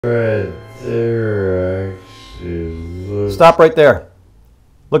Right there, actually. Stop right there.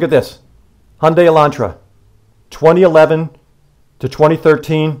 Look at this. Hyundai Elantra, 2011 to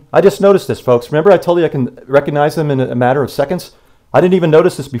 2013. I just noticed this, folks. Remember I told you I can recognize them in a matter of seconds? I didn't even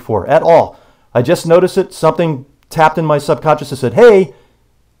notice this before at all. I just noticed it. Something tapped in my subconscious and said, hey,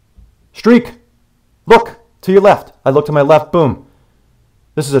 streak, look to your left. I looked to my left, boom.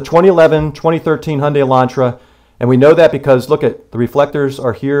 This is a 2011, 2013 Hyundai Elantra. And we know that because, look at, the reflectors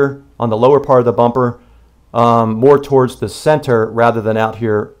are here on the lower part of the bumper, more towards the center rather than out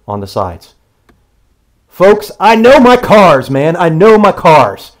here on the sides. Folks, I know my cars, man. I know my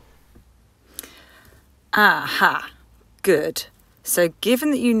cars. Aha, good. So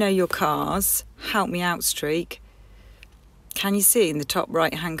given that you know your cars, help me out, Streak. Can you see in the top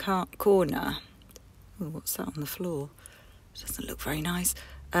right-hand corner? Oh, what's that on the floor? It doesn't look very nice.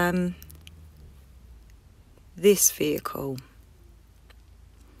 This vehicle.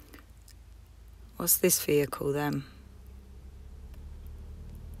 What's this vehicle then?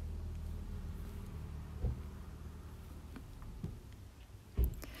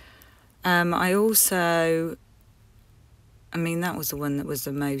 I mean, that was the one that was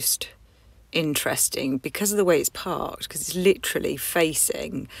the most interesting because of the way it's parked, because it's literally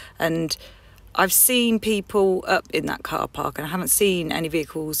facing. And I've seen people up in that car park and I haven't seen any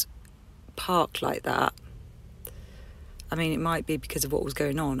vehicles parked like that. I mean, it might be because of what was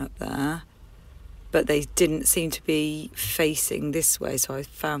going on up there, but they didn't seem to be facing this way, so I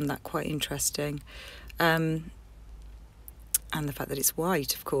found that quite interesting. And the fact that it's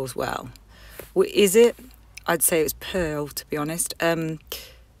white, of course. Well, is it? I'd say it was pearl, to be honest.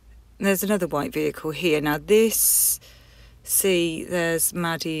 There's another white vehicle here. Now this, see, there's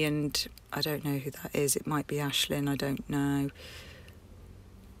Maddie and I don't know who that is. It might be Ashlyn, I don't know.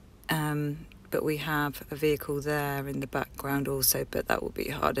 But we have a vehicle there in the background also, but that will be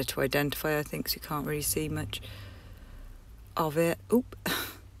harder to identify, I think, because you can't really see much of it. Oop,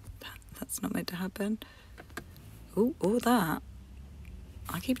 that's not meant to happen. Ooh, all that.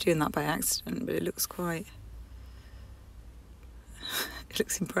 I keep doing that by accident, but it looks quite... it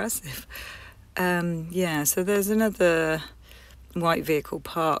looks impressive. Yeah, so there's another white vehicle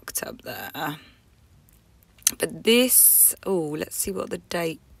parked up there. But this... oh, let's see what the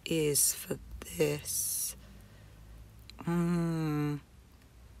date is for this. Now I'm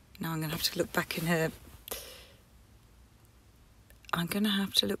going to have to look back in her... I'm going to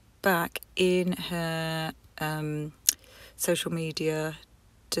have to look back in her social media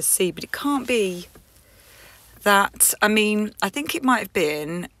to see, but it can't be that. I mean, I think it might have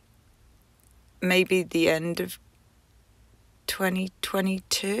been maybe the end of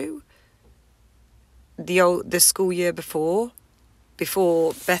 2022, the school year before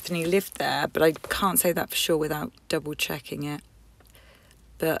Bethany lived there, but I can't say that for sure without double checking it.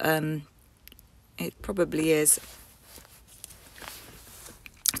 But it probably is.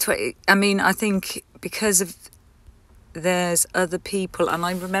 I mean, I think because of there's other people, and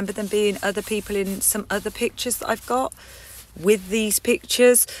I remember them being other people in some other pictures that I've got with these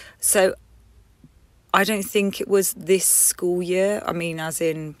pictures. So I don't think it was this school year. I mean, as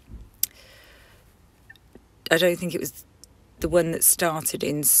in, I don't think it was the one that started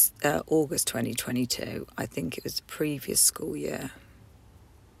in August 2022. I think it was the previous school year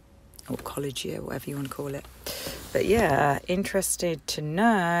or college year, whatever you want to call it. But yeah, interested to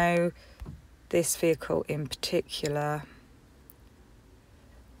know this vehicle in particular.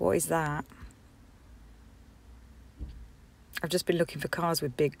 What is that? I've just been looking for cars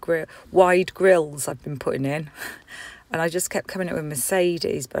with big wide grills I've been putting in. And I just kept coming up with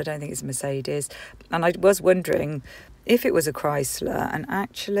Mercedes, but I don't think it's a Mercedes. And I was wondering if it was a Chrysler, and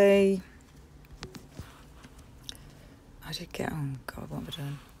actually I did get, oh God, what have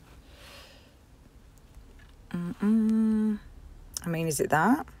I done? I mean, is it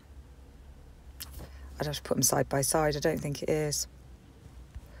that? I'd have to put them side by side. I don't think it is.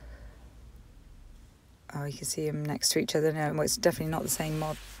 Oh, you can see them next to each other now. Well, it's definitely not the same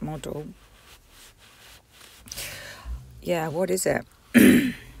model. Yeah, what is it?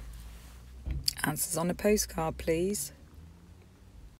 Answers on a postcard, please.